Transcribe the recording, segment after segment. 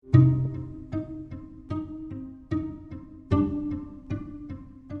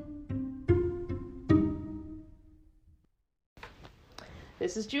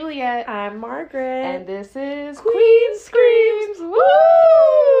This is Juliet. I'm Margaret. And this is Queen Screams. Woo!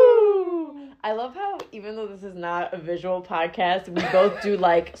 I love how, even though this is not a visual podcast, we both do,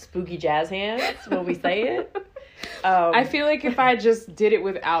 like, spooky jazz hands when we say it. I feel like if I just did it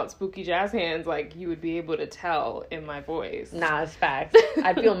without spooky jazz hands, like, you would be able to tell in my voice. Nah, it's facts.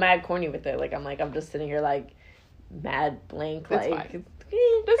 I'd feel mad corny with it. Like, I'm just sitting here, like, mad blank. That's like, fine.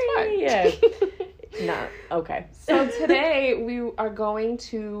 That's fine. Yeah. Nah, okay. So today we are going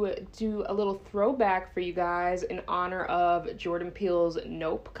to do a little throwback for you guys in honor of Jordan Peele's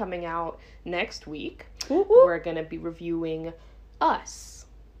Nope coming out next week. Woo woo. We're going to be reviewing Us.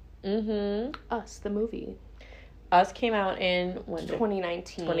 Mm-hmm. Us, the movie. Us came out in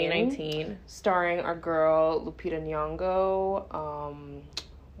 2019. 2019. Starring our girl Lupita Nyong'o.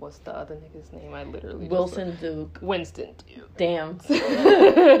 What's the other nigga's name? I literally Wilson Duke. Winston Duke. Damn.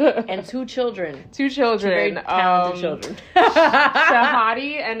 And two children. Two children. Very talented children.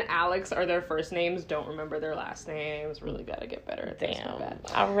 Shahadi and Alex are their first names. Don't remember their last names. Really gotta get better at this. Damn.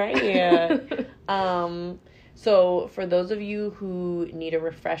 All right. Yeah. So for those of you who need a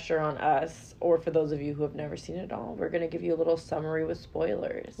refresher on Us, or for those of you who have never seen it all, we're going to give you a little summary with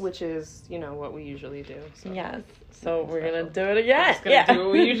spoilers. Which is, what we usually do. So. Yes. So we're going to do it again. We're just going to do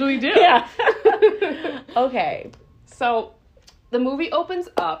what we usually do. Yeah. Okay. So the movie opens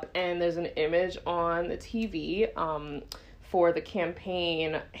up and there's an image on the TV for the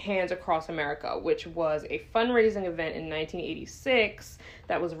campaign Hands Across America, which was a fundraising event in 1986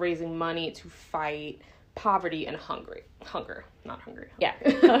 that was raising money to fight poverty and hunger. Yeah.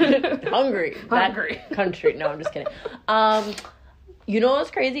 Hungry. That country. No, I'm just kidding. You know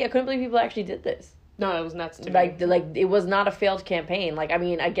what's crazy? I couldn't believe people actually did this. No, it was nuts to me. Like it was not a failed campaign. Like, I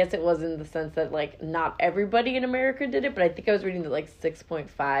mean, I guess it was in the sense that, like, not everybody in America did it, but I think I was reading that, like,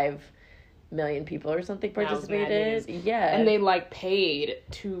 6.5 million people or something participated. Yeah. And they, like, paid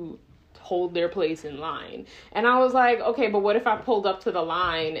to hold their place in line. And I was like, okay, but what if I pulled up to the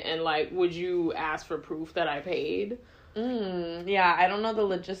line and, like, would you ask for proof that I paid? Yeah, I don't know the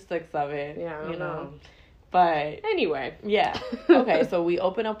logistics of it. Yeah, I don't know. But anyway. Yeah. Okay, so we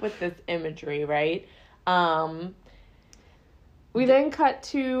open up with this imagery, right? We then cut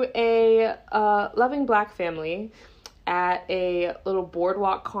to a loving black family at a little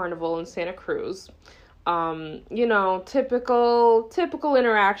boardwalk carnival in Santa Cruz. Typical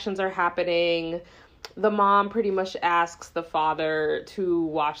interactions are happening. The mom pretty much asks the father to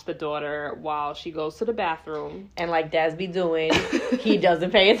watch the daughter while she goes to the bathroom. And like Daz be doing, he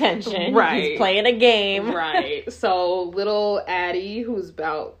doesn't pay attention. Right. He's playing a game. Right. So little Addie, who's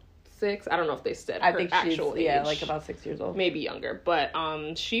about 6, I don't know if they said her actual age. Yeah, like about 6 years old. Maybe younger. But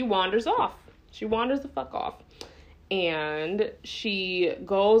she wanders off. She wanders the fuck off. And she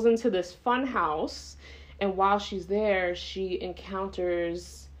goes into this fun house. And while she's there, she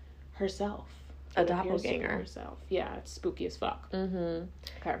encounters herself. A doppelganger. Herself. Yeah, it's spooky as fuck. Mm-hmm.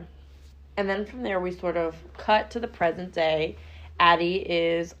 Okay. And then from there, we sort of cut to the present day. Addie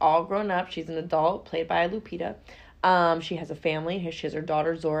is all grown up. She's an adult, played by Lupita. She has a family. She has her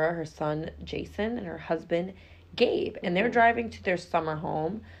daughter, Zora, her son, Jason, and her husband, Gabe. And they're driving to their summer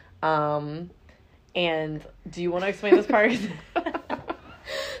home. And do you want to explain this part?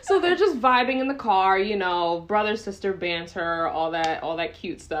 So they're just vibing in the car, brother, sister, banter, all that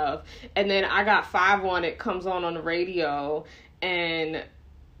cute stuff. And then I Got 5 on It comes on the radio, and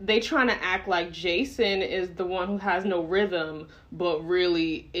they trying to act like Jason is the one who has no rhythm, but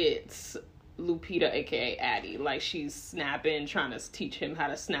really it's Lupita, aka Addie. Like, she's snapping, trying to teach him how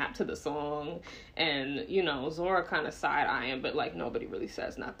to snap to the song. And, Zora kind of side-eyeing, but, like, nobody really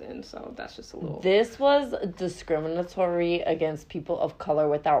says nothing. So that's just a little... This was discriminatory against people of color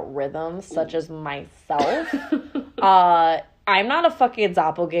without rhythm, such as myself. I'm not a fucking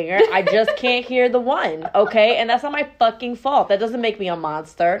doppelganger. I just can't hear the one, okay? And that's not my fucking fault. That doesn't make me a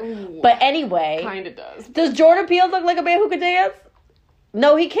monster. Ooh, but anyway... Kind of does. Does Jordan Peele look like a man who could dance?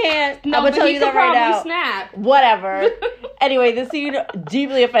 No, he can't. No, I'm gonna tell you that right now. Snap. Whatever. Anyway, this scene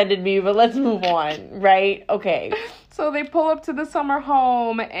deeply offended me, but let's move on, right? Okay. So they pull up to the summer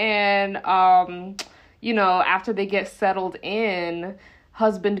home, and after they get settled in,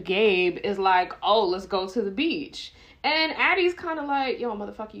 husband Gabe is like, "Oh, let's go to the beach." And Addie's kind of like, "Yo,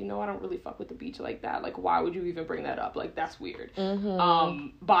 motherfucker, I don't really fuck with the beach like that. Like, why would you even bring that up? Like, that's weird."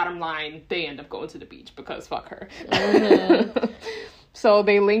 Mm-hmm. Bottom line, they end up going to the beach because fuck her. Mm-hmm. So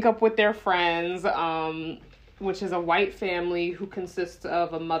they link up with their friends, which is a white family who consists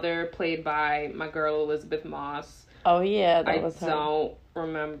of a mother played by my girl Elizabeth Moss. Oh, yeah, that was her. I don't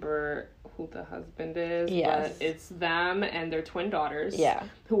remember who the husband is, but it's them and their twin daughters,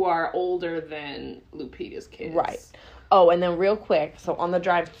 who are older than Lupita's kids. Right. Oh, and then real quick, so on the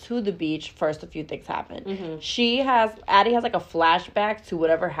drive to the beach, first a few things happen. Addie has like a flashback to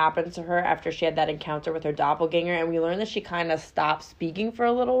whatever happened to her after she had that encounter with her doppelganger, and we learn that she kind of stopped speaking for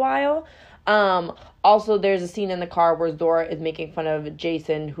a little while. Also, there's a scene in the car where Zora is making fun of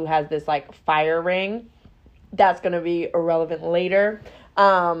Jason, who has this like fire ring. That's gonna be irrelevant later.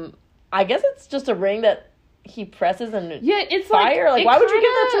 I guess it's just a ring that he presses and it's fire. Like why would you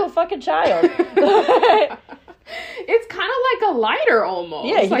give that to a fucking child? It's kind of like a lighter almost.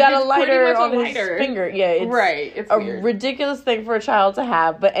 Yeah, he got a lighter on his finger. Yeah, it's right. It's a weird. Ridiculous thing for a child to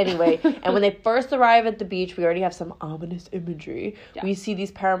have. But anyway, and when they first arrive at the beach, we already have some ominous imagery. Yeah. We see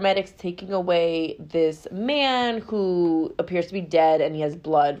these paramedics taking away this man who appears to be dead, and he has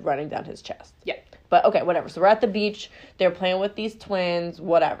blood running down his chest. Yeah. But okay, whatever. So we're at the beach. They're playing with these twins,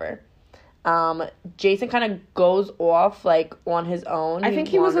 whatever. Jason kind of goes off, like, on his own. I think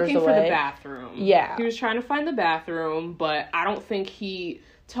he was looking for the bathroom. Yeah. He was trying to find the bathroom, but I don't think he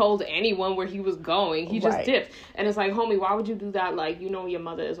told anyone where he was going. He just dipped. And it's like, homie, why would you do that? Like, you know your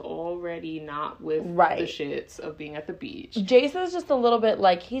mother is already not with the shits of being at the beach. Jason's just a little bit,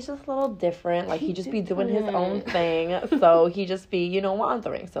 like, he's just a little different. Like, he just be doing his own thing. So he just be,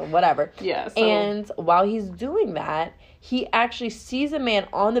 wandering. So whatever. Yeah. And while he's doing that, he actually sees a man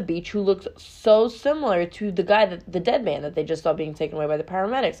on the beach who looks so similar to the dead man that they just saw being taken away by the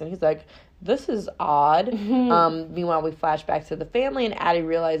paramedics. And he's like, this is odd. Meanwhile, we flash back to the family, and Addie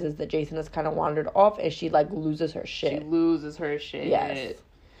realizes that Jason has kind of wandered off, and she, like, loses her shit. Yes.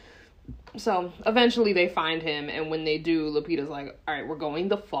 So, eventually they find him, and when they do, Lupita's like, all right, we're going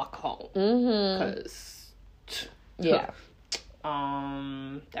the fuck home. Because... Yeah.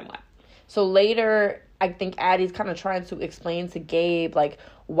 Then what? So later, I think Addie's kind of trying to explain to Gabe, like,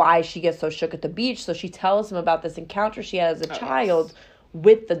 why she gets so shook at the beach. So she tells him about this encounter she had as a child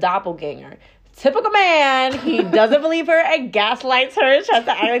with the doppelganger. Typical man. He doesn't believe her and gaslights her. Tries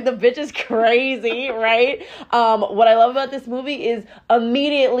to act like the bitch is crazy, right? What I love about this movie is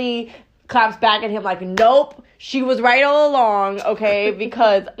immediately claps back at him like, nope, she was right all along, okay?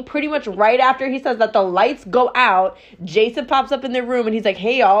 Because pretty much right after he says that the lights go out, Jason pops up in their room and he's like,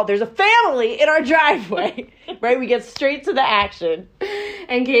 hey, y'all, there's a family in our driveway, right? We get straight to the action.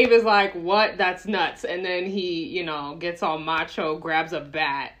 And Gabe is like, what? That's nuts. And then he, gets all macho, grabs a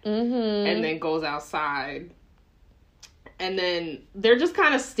bat, and then goes outside. And then they're just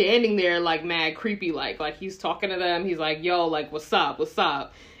kind of standing there like mad creepy, like he's talking to them. He's like, yo, like, what's up?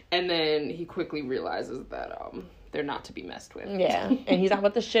 And then he quickly realizes that they're not to be messed with. Yeah, and he's not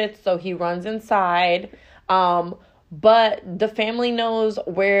with the shit, so he runs inside. But the family knows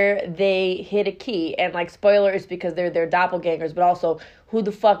where they hid a key. And, like, spoilers because they're doppelgangers, but also who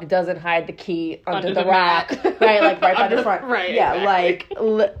the fuck doesn't hide the key under the rock? Right, like, right by the front. Right, yeah, exactly.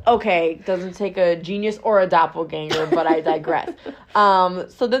 Like, okay, doesn't take a genius or a doppelganger, but I digress.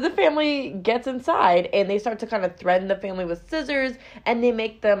 So then the family gets inside, and they start to kind of threaten the family with scissors, and they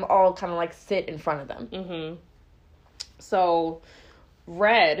make them all kind of, like, sit in front of them. So,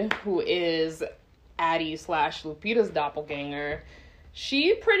 Red, who is Addie/Lupita's doppelganger,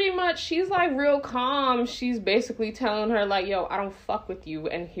 she's like real calm. She's basically telling her like, yo, I don't fuck with you,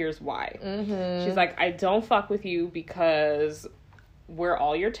 and here's why. She's like, I don't fuck with you because we're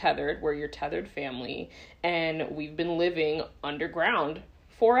your tethered family, and we've been living underground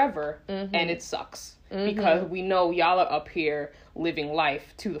forever, and it sucks because we know y'all are up here living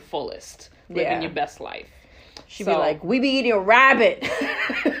life to the fullest, living your best life. She'd be like, we be eating a rabbit,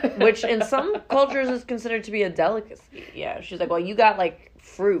 which in some cultures is considered to be a delicacy. Yeah, she's like, well, you got, like,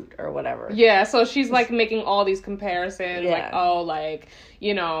 fruit or whatever. Yeah, so she's, like, making all these comparisons. Yeah. Like, oh, like,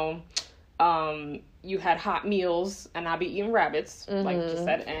 you had hot meals, and I be eating rabbits, like you just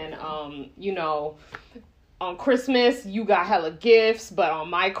said. And, on Christmas, you got hella gifts, but on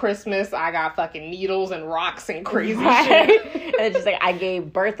my Christmas, I got fucking needles and rocks and crazy shit. And it's just like, I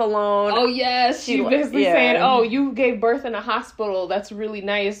gave birth alone. Oh, yes. She basically saying, oh, you gave birth in a hospital. That's really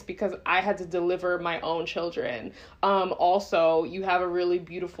nice because I had to deliver my own children. Also, you have a really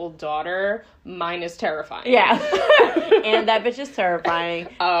beautiful daughter. Mine is terrifying. Yeah. And that bitch is terrifying.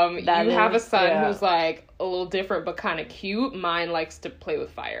 You have a son who's like a little different but kind of cute. Mine likes to play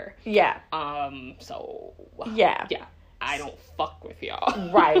with fire. Yeah. So... Yeah. Yeah. I don't fuck with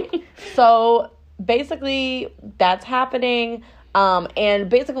y'all. Right. So, basically, that's happening. And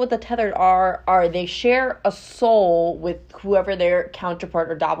basically what the tethered are they share a soul with whoever their counterpart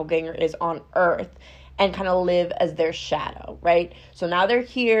or doppelganger is on Earth and kind of live as their shadow, right? So now they're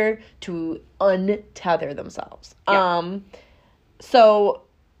here to untether themselves. Yeah. So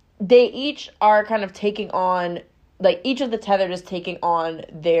they each are kind of taking on like, each of the tethered is taking on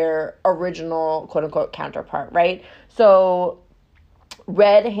their original, quote-unquote, counterpart, right? So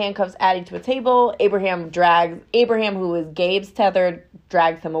Red handcuffs Addie to a table. Abraham, who is Gabe's tethered,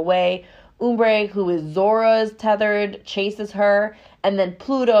 drags him away. Umbre, who is Zora's tethered, chases her. And then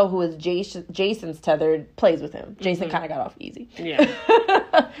Pluto, who is Jason's tethered, plays with him. Jason kind of got off easy. Yeah.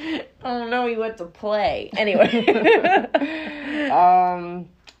 Oh, no, he went to play. Anyway.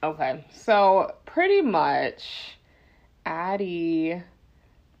 Okay. So, pretty much, Addie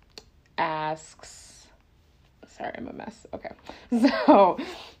asks... Sorry, I'm a mess. Okay. So,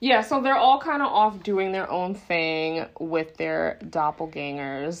 yeah, so they're all kind of off doing their own thing with their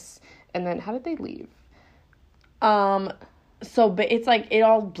doppelgangers. And then, how did they leave? So, but it's like, it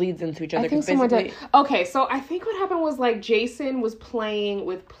all bleeds into each other. I think someone did. Okay, so I think what happened was, like, Jason was playing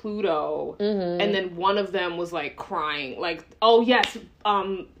with Pluto, and then one of them was, like, crying. Like, oh, yes,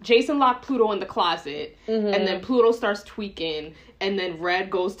 Jason locked Pluto in the closet, and then Pluto starts tweaking, and then Red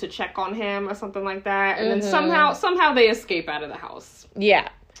goes to check on him or something like that, and then somehow they escape out of the house. Yeah.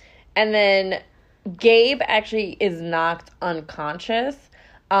 And then Gabe actually is knocked unconscious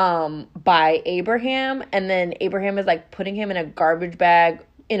by Abraham, and then Abraham is like putting him in a garbage bag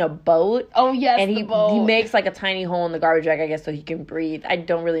in a boat. Oh yes, and the boat. He makes like a tiny hole in the garbage bag, I guess, so he can breathe. I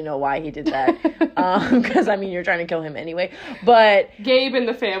don't really know why he did that, because I mean, you're trying to kill him anyway. But Gabe and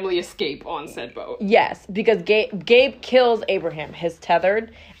the family escape on said boat. Yes, because Gabe kills Abraham, his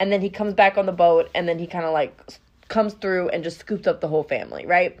tethered, and then he comes back on the boat, and then he kind of like comes through and just scoops up the whole family,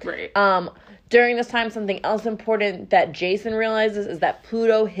 right? Right. During this time, something else important that Jason realizes is that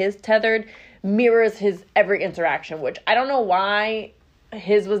Pluto, his tethered, mirrors his every interaction, which I don't know why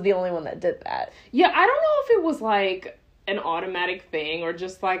his was the only one that did that. Yeah, I don't know if it was like an automatic thing or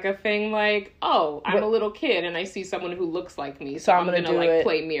just like a thing like, oh, I'm a little kid and I see someone who looks like me, so I'm gonna like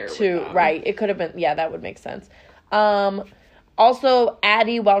play mirror too, with them. Right. It could have been, yeah, that would make sense. Also,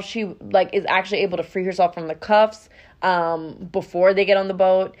 Addie, while she like is actually able to free herself from the cuffs before they get on the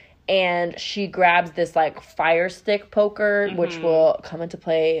boat, and she grabs this, like, fire stick poker, which will come into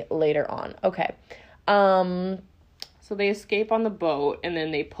play later on. Okay. So they escape on the boat, and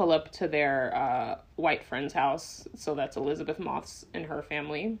then they pull up to their white friend's house. So that's Elizabeth Moth's and her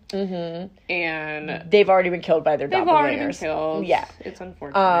family. And they've already been killed by their doppelgangers. They've already been killed. Yeah. It's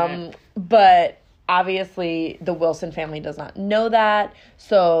unfortunate. But obviously the Wilson family does not know that.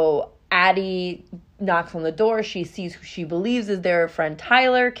 So Addie knocks on the door. She sees who she believes is their friend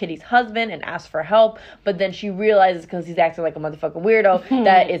Tyler, Kitty's husband, and asks for help. But then she realizes, because he's acting like a motherfucking weirdo,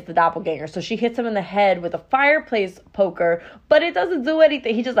 that it's the doppelganger. So she hits him in the head with a fireplace poker, but it doesn't do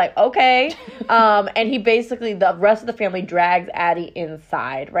anything. He's just like, okay. And he basically, the rest of the family drags Addie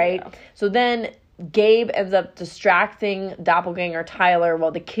inside, right? Yeah. So then Gabe ends up distracting doppelganger Tyler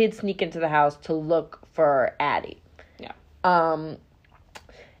while the kids sneak into the house to look for Addie. Yeah.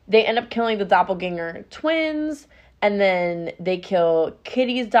 They end up killing the doppelganger twins, and then they kill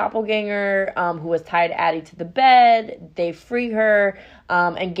Kitty's doppelganger, who was tied Addie to the bed. They free her,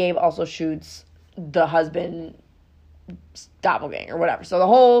 and Gabe also shoots the husband doppelganger, whatever. So the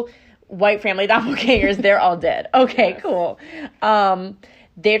whole white family doppelgangers, they're all dead. Okay, yes. Cool.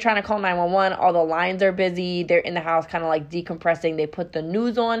 They're trying to call 911. All the lines are busy. They're in the house kind of like decompressing. They put the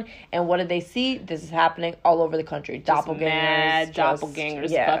news on. And what did they see? This is happening all over the country. Doppelgangers. Mad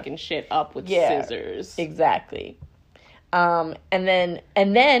doppelgangers fucking shit up with scissors. Exactly. And then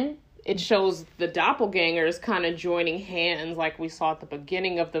it shows the doppelgangers kind of joining hands like we saw at the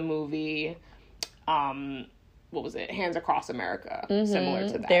beginning of the movie. What was it? Hands Across America. Similar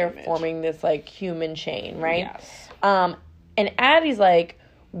to that. They're forming this like human chain, right? Yes. And Addie's like,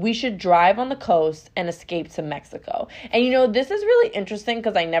 we should drive on the coast and escape to Mexico. And, you know, this is really interesting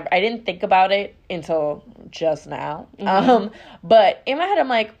because I didn't think about it until just now. But in my head, I'm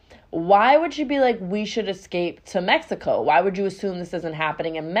like, why would you be like, we should escape to Mexico? Why would you assume this isn't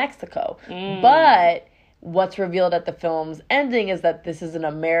happening in Mexico? But what's revealed at the film's ending is that this is an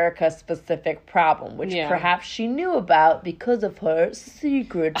America-specific problem, which perhaps she knew about because of her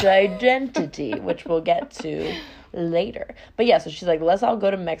secret identity, which we'll get to later. But yeah, so she's like, let's all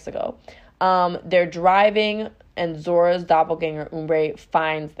go to Mexico. They're driving, and Zora's doppelganger Umbre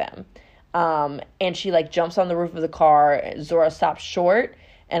finds them. And she like jumps on the roof of the car. Zora stops short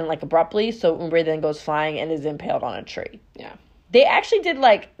and like abruptly, so Umbre then goes flying and is impaled on a tree. Yeah. They actually did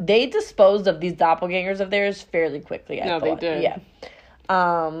they disposed of these doppelgangers of theirs fairly quickly, I thought. They did. Yeah.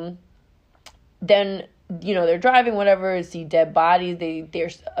 Then, you know, they're driving, whatever, see dead bodies.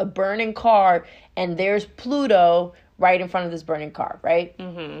 There's a burning car, and there's Pluto right in front of this burning car, right?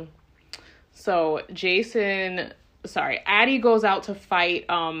 So Jason Addie goes out to fight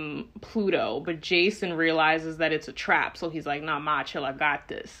Pluto, but Jason realizes that it's a trap, so he's like, nah, ma, chill, I got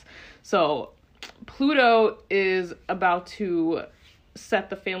this. So Pluto is about to set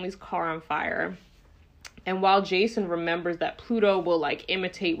the family's car on fire, and while Jason remembers that Pluto will, like,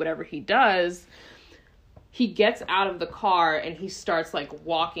 imitate whatever he does, he gets out of the car and he starts, like,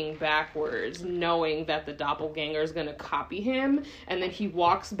 walking backwards, knowing that the doppelganger is going to copy him. And then he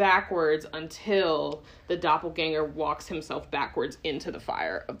walks backwards until the doppelganger walks himself backwards into the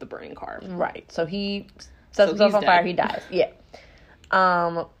fire of the burning car. Right. So he sets himself on fire. He dies. Yeah.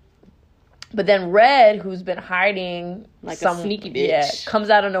 But then Red, who's been hiding like a sneaky bitch, comes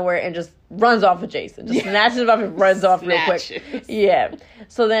out of nowhere and just runs off with Jason. Just snatches him up and runs off real quick. Yeah.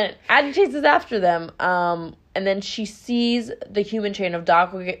 So then Addie chases after them. And then she sees the human chain of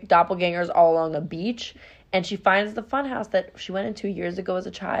doppelgangers all along the beach. And she finds the funhouse that she went into years ago as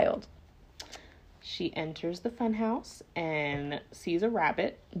a child. She enters the funhouse and sees a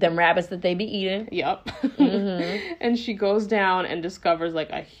rabbit. Them rabbits that they be eating. Yep. Mm-hmm. And she goes down and discovers,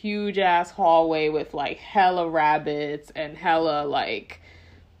 like, a huge-ass hallway with, like, hella rabbits and hella, like,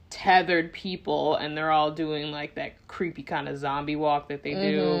 tethered people. And they're all doing, like, that creepy kind of zombie walk that they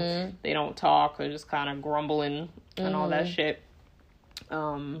do. Mm-hmm. They don't talk. They're just kind of grumbling and all that shit.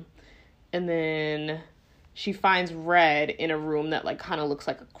 And then she finds Red in a room that, like, kind of looks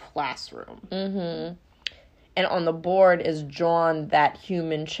like a classroom. Mm-hmm. And on the board is drawn that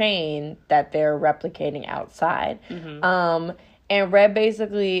human chain that they're replicating outside. Mm-hmm. And Red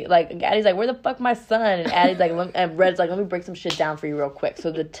basically, like, Addie's like, where the fuck my son? And Addie's like, and Red's like, let me break some shit down for you real quick.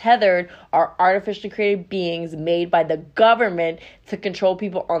 So the tethered are artificially created beings made by the government to control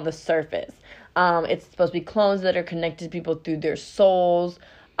people on the surface. It's supposed to be clones that are connected to people through their souls.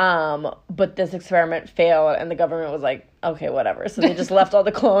 But this experiment failed and the government was like, okay, whatever. So they just left all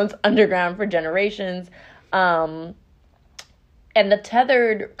the clones underground for generations. And the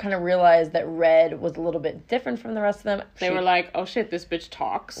tethered kind of realized that Red was a little bit different from the rest of them. They were like, oh shit, this bitch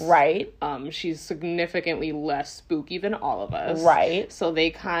talks. Right. She's significantly less spooky than all of us. Right. So they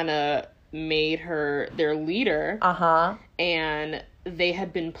kind of made her their leader. Uh-huh. And they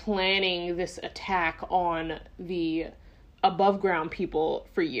had been planning this attack on the above ground people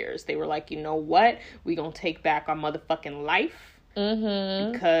for years. They were like, you know what? We gonna take back our motherfucking life.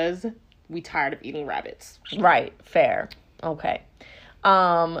 Mm-hmm. Because we tired of eating rabbits. Right. Fair. Okay.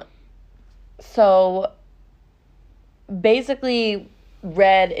 So basically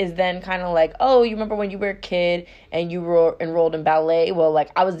Red is then kind of like, oh, you remember when you were a kid and you were enrolled in ballet? Well, like,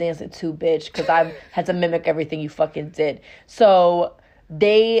 I was dancing too, bitch, because I had to mimic everything you fucking did. So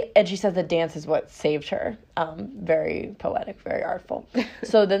and she says the dance is what saved her. Very poetic, very artful.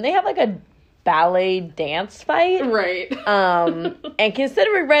 So then they have like a ballet dance fight. Right. And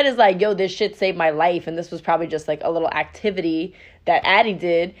considering Red is like, yo, this shit saved my life, and this was probably just like a little activity that Addie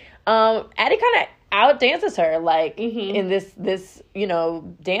did, Addie kind of outdances her, like, in this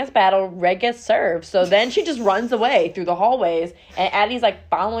dance battle. Red gets served. So then she just runs away through the hallways, and Addie's like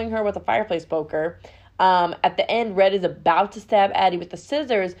following her with a fireplace poker. At the end, Red is about to stab Addie with the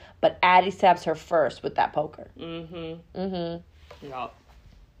scissors, but Addie stabs her first with that poker. Yeah.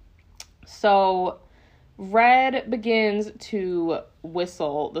 So Red begins to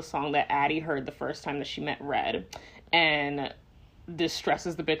whistle the song that Addie heard the first time that she met Red, and this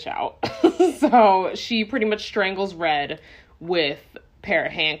stresses the bitch out. So she pretty much strangles Red with a pair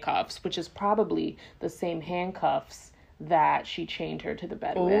of handcuffs, which is probably the same handcuffs that she chained her to the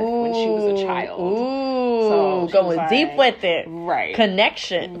bed with when she was a child. Ooh, so going deep with it. Right.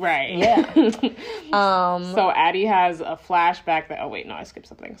 Connection. Right. Yeah. So Addie has a flashback that, oh wait, no, I skipped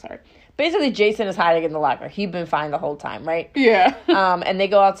something, sorry. Basically, Jason is hiding in the locker. He'd been fine the whole time, right? Yeah. And they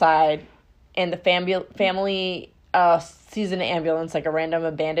go outside, and the family sees an ambulance, like a random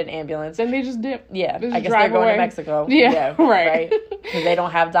abandoned ambulance. Then they just dip. Yeah, I guess they're going to Mexico. Yeah, right. Because they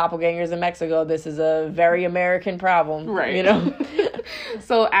don't have doppelgangers in Mexico. This is a very American problem. Right. You know?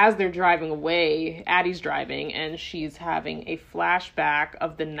 So as they're driving away, Addie's driving, and she's having a flashback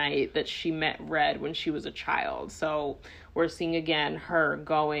of the night that she met Red when she was a child. So we're seeing again her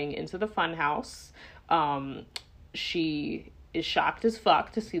going into the funhouse. She is shocked as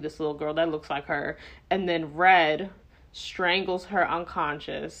fuck to see this little girl that looks like her. And then Red strangles her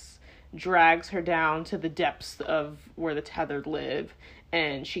unconscious, drags her down to the depths of where the tethered live,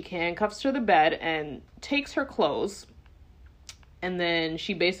 and she handcuffs her to the bed and takes her clothes. And then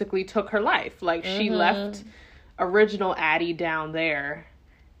she basically took her life. Like, she left original Addie down there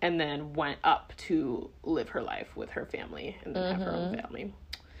and then went up to live her life with her family and then have her own family.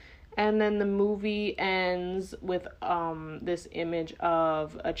 And then the movie ends with this image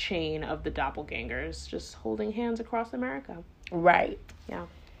of a chain of the doppelgangers just holding hands across America. Right. Yeah.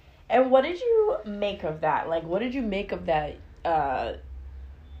 And what did you make of that? Like, what did you make of that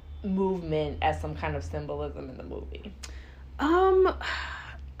movement as some kind of symbolism in the movie? I don't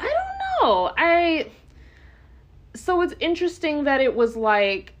know. So it's interesting that it was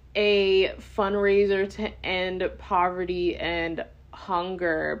like a fundraiser to end poverty and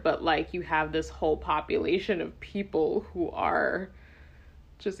hunger, but like you have this whole population of people who are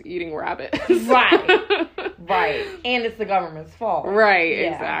just eating rabbits. Right. Right. And it's the government's fault. Right,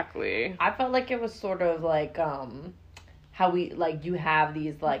 yeah. Exactly. I felt like it was sort of like how we, like, you have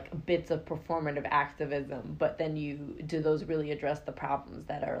these, like, bits of performative activism, but then do those really address the problems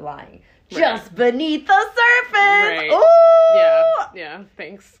that are lying just beneath the surface? Right. Ooh! Yeah,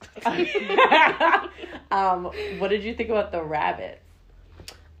 thanks. What did you think about the rabbits?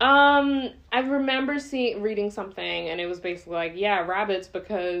 I remember reading something, and it was basically like, yeah, rabbits,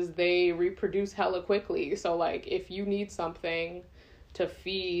 because they reproduce hella quickly, so, like, if you need something to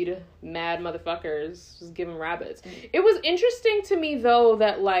feed mad motherfuckers, just give them rabbits. It was interesting to me, though,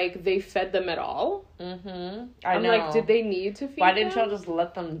 that, like, they fed them at all. Mm-hmm. I'm like, did they need to feed them? Why didn't y'all just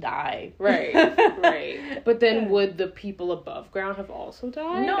let them die? Right, right. But then would the people above ground have also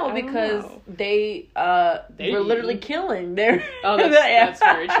died? No, because they were literally killing their... Oh, that's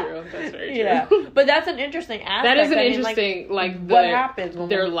very true. That's very true. Yeah. But that's an interesting aspect. That is an interesting, like what happens when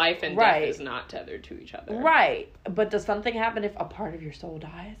their life and death is not tethered to each other. Right. But does something happen if a part of your soul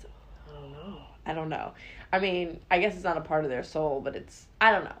dies? I don't know. I mean, I guess it's not a part of their soul, but it's...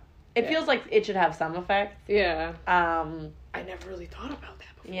 I don't know. It feels like it should have some effect. Yeah. I never really thought about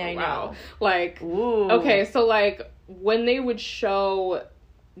that before. Yeah, I know. Like, ooh. Okay, so, like, when they would show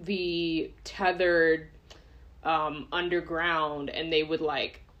the tethered underground, and they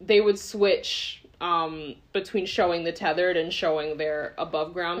would switch between showing the tethered and showing their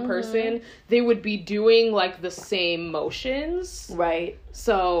above ground person, they would be doing, like, the same motions. Right.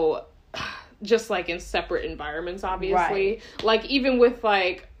 So, just, like, in separate environments, obviously. Right. Like, even with,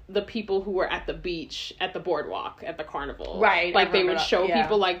 like, the people who were at the beach, at the boardwalk, at the carnival. Right. Like, they would show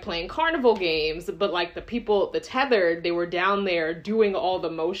people, like, playing carnival games, but, like, the tethered, they were down there doing all the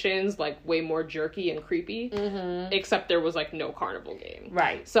motions, like, way more jerky and creepy. Mm-hmm. Except there was, like, no carnival game.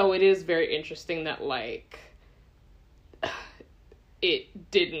 Right. So it is very interesting that, like,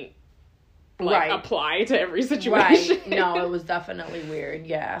 it didn't, like, apply to every situation. Right. No, it was definitely weird.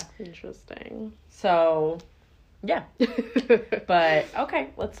 Yeah. Interesting. So... yeah. But okay,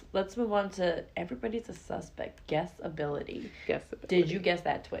 let's move on to everybody's a suspect. Guessability. Did you guess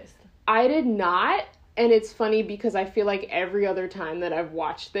that twist? I did not, and it's funny because I feel like every other time that I've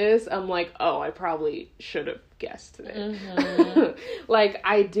watched this, I'm like, oh, I probably should have guessed it. Mm-hmm. Like,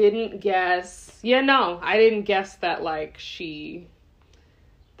 I didn't guess. Yeah, no, I didn't guess that, like, she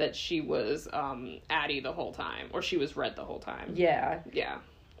was Addie the whole time, or she was Red the whole time. Yeah. Yeah.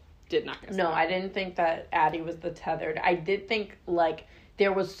 Did not guess No, that. I didn't think that Addie was the tethered. I did think, like,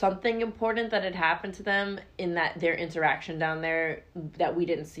 there was something important that had happened to them in that their interaction down there that we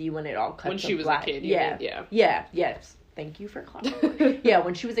didn't see when it all cut to black. When she was a kid. Yeah. Yes. Thank you for clarifying. Yeah,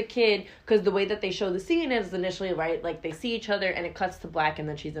 when she was a kid, because the way that they show the scene is initially, right, like, they see each other and it cuts to black and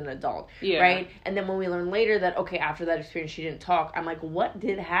then she's an adult, right? And then when we learn later that, okay, after that experience she didn't talk, I'm like, what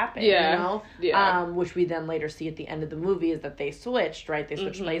did happen, you know? Yeah. Which we then later see at the end of the movie is that they switched, right? They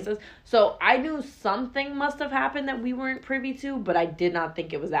switched places. So I knew something must have happened that we weren't privy to, but I did not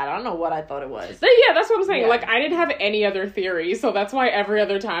think it was that. I don't know what I thought it was. Yeah, that's what I'm saying. Yeah. Like, I didn't have any other theory, so that's why every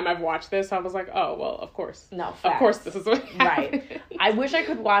other time I've watched this, I was like, oh, well, of course. No, facts. Of course this is what happened. Right. I wish I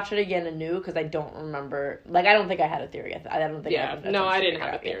could watch it again anew because I don't remember. Like, I don't think I had a theory. I don't think. Yeah. I didn't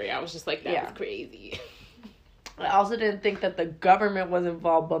have a theory. I was just like, that was crazy. I also didn't think that the government was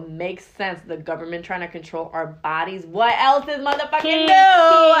involved, but makes sense. The government trying to control our bodies. What else is motherfucking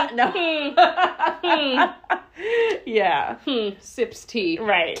new? No. Yeah. Sips tea.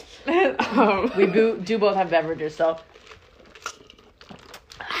 Right. We do both have beverages, so.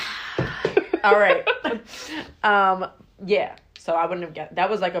 All right. Yeah. So I wouldn't have guessed. That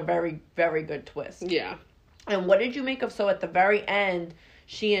was like a very, very good twist. Yeah. And what did you make of, so at the very end,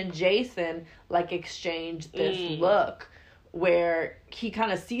 she and Jason, like, exchange this look where he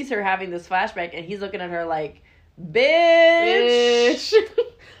kind of sees her having this flashback and he's looking at her like, bitch.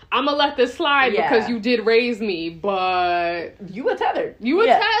 I'm gonna let this slide because you did raise me, but... You were tethered.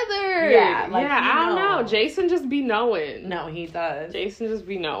 Tethered. Yeah. Like, I don't know. Jason just be knowing. No, he does. Jason just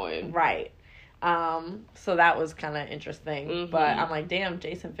be knowing. Right. So that was kind of interesting, but I'm like, damn,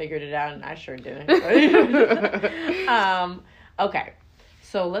 Jason figured it out and I sure didn't. Okay.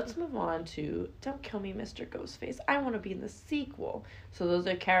 So let's move on to Don't Kill Me, Mr. Ghostface. I want to be in the sequel. So those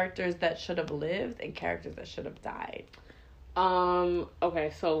are characters that should have lived and characters that should have died.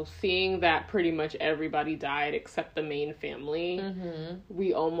 Okay, so seeing that pretty much everybody died except the main family,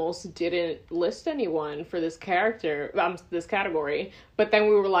 we almost didn't list anyone for this this category, but then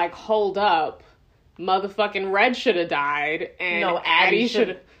we were like, hold up, motherfucking Red should have died, and No, Addie should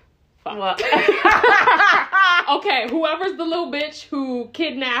have... Well, Okay, whoever's the little bitch who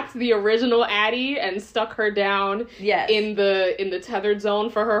kidnapped the original Addie and stuck her down in the tethered zone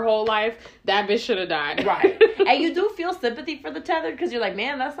for her whole life, that bitch should have died. Right. And you do feel sympathy for the tethered because you're like,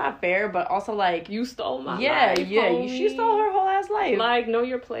 man, that's not fair, but also like, you stole my life. Yeah, she stole her whole ass life. Like, know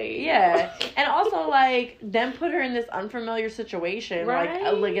your place. Yeah. And also like, then put her in this unfamiliar situation.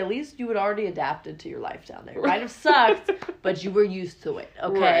 Right? Like at least you had already adapted to your life down there. It might have sucked, but you were used to it.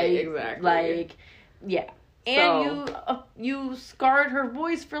 Okay. Right, exactly. Like, yeah. And you scarred her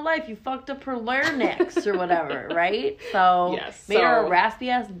voice for life. You fucked up her larynx or whatever, right? So made her a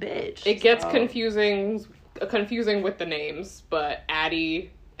raspy ass bitch. It gets confusing with the names, but Addie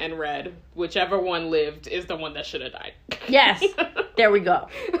and Red, whichever one lived, is the one that should have died. Yes, there we go.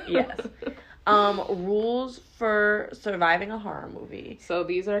 Yes. Rules for surviving a horror movie. So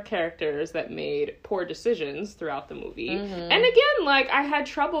these are characters that made poor decisions throughout the movie, and again, like I had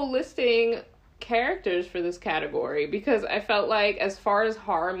trouble listing characters for this category because I felt like as far as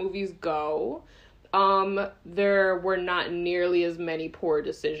horror movies go, there were not nearly as many poor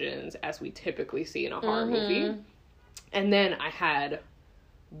decisions as we typically see in a horror movie. And then I had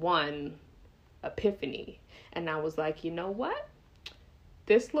one epiphany, and I was like, you know what?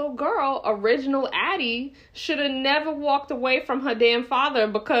 This little girl, original Addie, should have never walked away from her damn father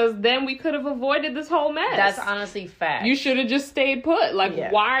because then we could have avoided this whole mess. That's honestly fact. You should have just stayed put. Like,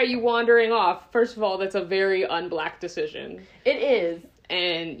 why are you wandering off? First of all, that's a very un-black decision. It is.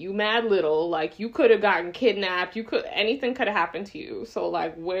 And you mad little, like, you could have gotten kidnapped. Anything could have happened to you. So,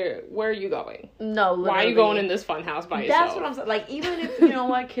 like, where are you going? No, literally. Why are you going in this fun house by yourself? That's what I'm saying. Like, even if, you know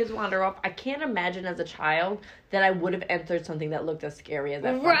what, kids wander off, I can't imagine as a child that I would have entered something that looked as scary as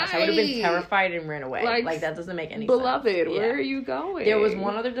that fun house. I would have been terrified and ran away. Like that doesn't make any sense. Beloved, where are you going? There was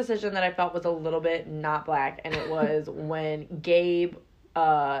one other decision that I felt was a little bit not black, and it was when Gabe,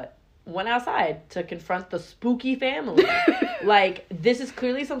 went outside to confront the spooky family. Like, this is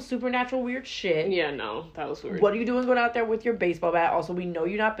clearly some supernatural weird shit. Yeah, no, that was weird. What are you doing going out there with your baseball bat? Also, we know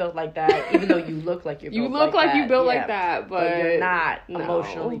you're not built like that, even though you look like you're built like that. You look like you built like that, but you're not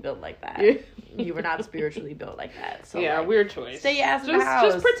emotionally built like that. You were not spiritually built like that. So, yeah, like, weird choice. Stay your ass in the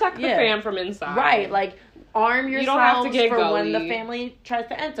house. Just protect the fam from inside. Right, like, arm yourselves you don't have to get for gully. when the family tries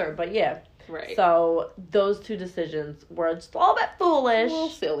to enter. But yeah. Right. So, those two decisions were just all that foolish. A little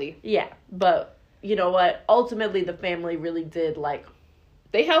silly. Yeah, but you know what? Ultimately, the family really did, like...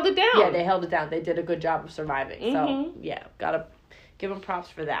 They held it down. Yeah, they held it down. They did a good job of surviving. So, yeah, gotta give them props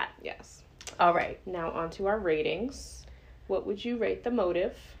for that. Yes. All right. Now, on to our ratings. What would you rate the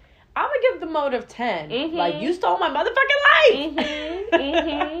motive? I'm gonna give the motive 10. Like, you stole my motherfucking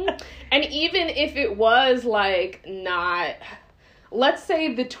life! And even if it was, like, not... Let's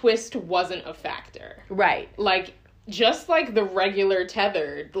say the twist wasn't a factor. Right. Like, just like the regular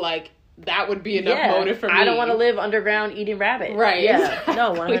tethered, like, that would be enough motive for me. I don't want to live underground eating rabbit. Right. Yeah. Exactly.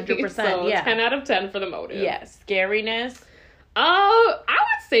 No, 100%. So, yeah. 10 out of 10 for the motive. Yeah. Scariness. I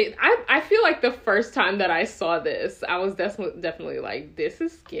would say, I feel like the first time that I saw this, I was definitely like, this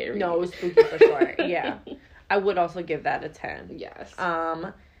is scary. No, it was spooky for sure. Yeah. I would also give that a 10. Yes.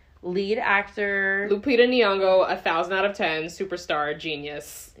 Lead actor... Lupita Nyong'o, 1,000 out of 10, superstar,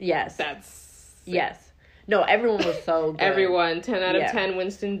 genius. Yes. That's... Yes. No, everyone was so good. Everyone, 10 out of 10,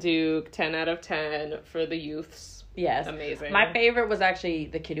 Winston Duke, 10 out of 10 for the youths. Yes. Amazing. My favorite was actually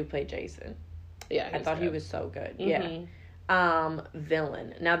the kid who played Jason. Yeah, I thought he was so good. Yeah.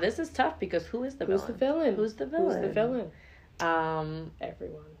 Villain. Now, this is tough because who is the villain? Who's the villain?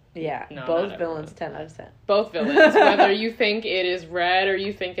 Everyone. Yeah, no, both villains, 10 out of 10. Both villains. Whether you think it is Red or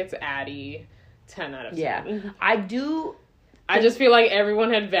you think it's Addie, 10 out of 10. Yeah. I just feel like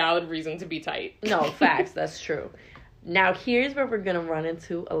everyone had valid reason to be tight. No, facts. That's true. Now, here's where we're going to run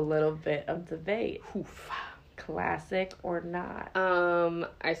into a little bit of debate. Oof. Classic or not?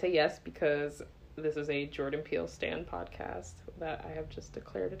 I say yes because this is a Jordan Peele stan podcast that I have just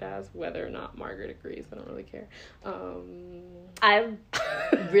declared it as. Whether or not Margaret agrees, I don't really care. I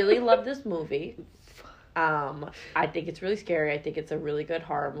really love this movie. I think it's really scary. I think it's a really good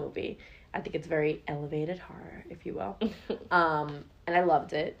horror movie. I think it's very elevated horror, if you will. And I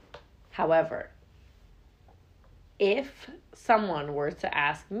loved it. However, if someone were to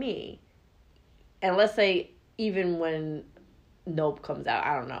ask me, and let's say even when Nope comes out.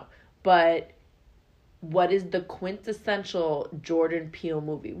 I don't know. But what is the quintessential Jordan Peele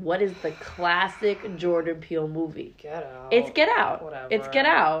movie? What is the classic Jordan Peele movie? Get Out. It's Get Out. Whatever. It's Get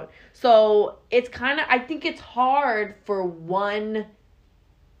Out. So it's kind of, I think it's hard for one,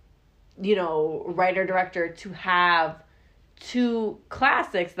 writer-director to have two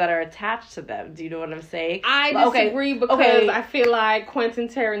classics that are attached to them. Do you know what I'm saying? I disagree because I feel like Quentin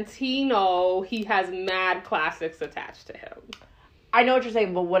Tarantino, he has mad classics attached to him. I know what you're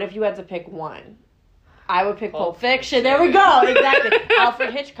saying, but what if you had to pick one? I would pick Pulp Fiction. There we go. Exactly.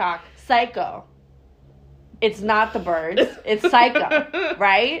 Alfred Hitchcock. Psycho. It's not The Birds. It's Psycho.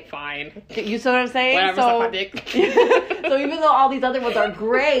 Right? Fine. You see what I'm saying? Whatever, suck my dick. So even though all these other ones are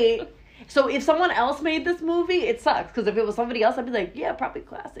great, so if someone else made this movie, it sucks. Because if it was somebody else, I'd be like, yeah, probably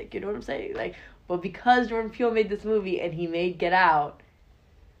classic. You know what I'm saying? Like, but because Jordan Peele made this movie and he made Get Out,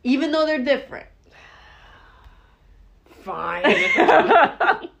 even though they're different. Fine. You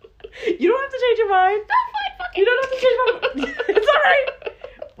don't have to change your mind. No, fine, fuck it. You don't have to change my mind. It's alright.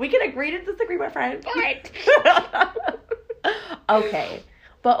 We can agree to disagree, my friend. Alright. Okay.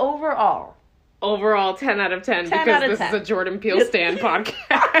 But overall, 10 out of 10 10 because out of this 10. is a Jordan Peele Stan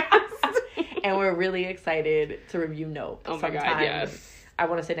podcast. And we're really excited to review Nope. Oh my God, yes. I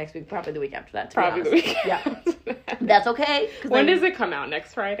want to say next week, probably the week after that. Probably the week. Yeah. That's okay. When does it come out?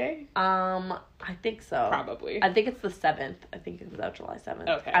 Next Friday? I think so. Probably. I think it's the 7th. I think it comes out July 7th.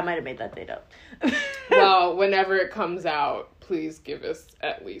 Okay. I might have made that date up. Well, whenever it comes out, please give us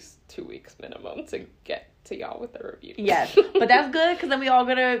at least 2 weeks minimum to get to y'all with the review. Yes. But that's good because then we all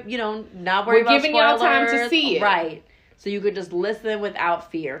gonna, not worry about spoilers. We're giving y'all time to see it. Right. So you could just listen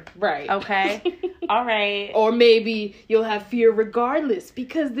without fear. Right. Okay? All right. Or maybe you'll have fear regardless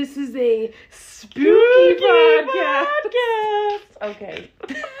because this is a spooky podcast. Okay.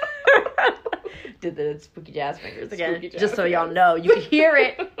 Did the spooky jazz fingers again. Spooky jazz just so y'all fingers. know. You could hear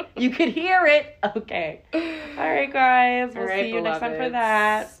it. You could hear it. Okay. All right, guys. We'll see you next time for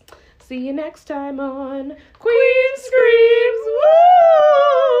that. See you next time on Queen Screams.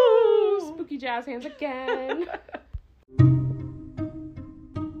 Woo! Spooky jazz hands again.